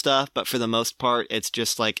supernatural stuff, but for the most part, it's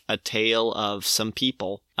just like a tale of some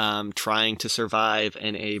people trying to survive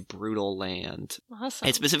in a brutal land. Awesome.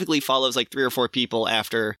 It specifically follows like 3 or 4 people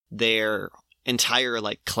after their entire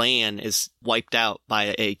like clan is wiped out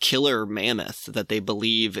by a killer mammoth that they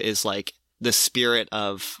believe is like the spirit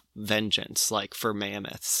of vengeance, like for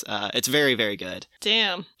mammoths. It's very, very good.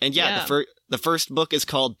 Damn. And yeah. The first book is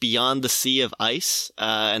called Beyond the Sea of Ice,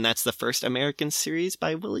 and that's the first American series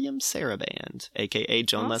by William Sarabande, aka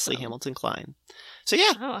Joan Leslie Hamilton Klein. So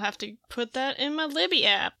yeah. I'll have to put that in my Libby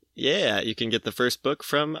app. Yeah, you can get the first book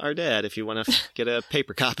from our dad if you want to get a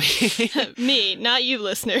paper copy. Me, not you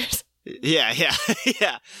listeners. Yeah.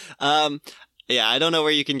 Yeah, I don't know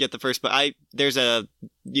where you can get the first book. There's a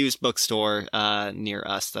used bookstore near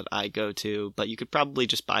us that I go to, but you could probably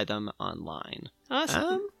just buy them online.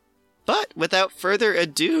 Awesome. But without further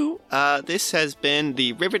ado, this has been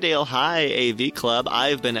the Riverdale High AV Club.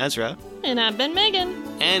 I've been Ezra. And I've been Megan.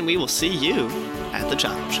 And we will see you at the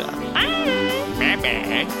chocolate shop. Bye!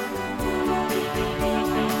 Bye-bye.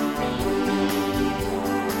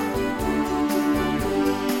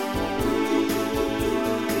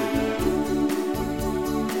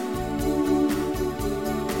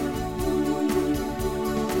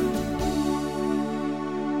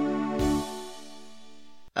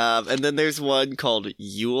 And then there's one called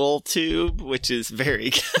Yule Tube, which is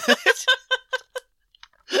very good.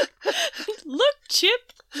 Look,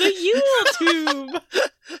 Chip, the Yule Tube!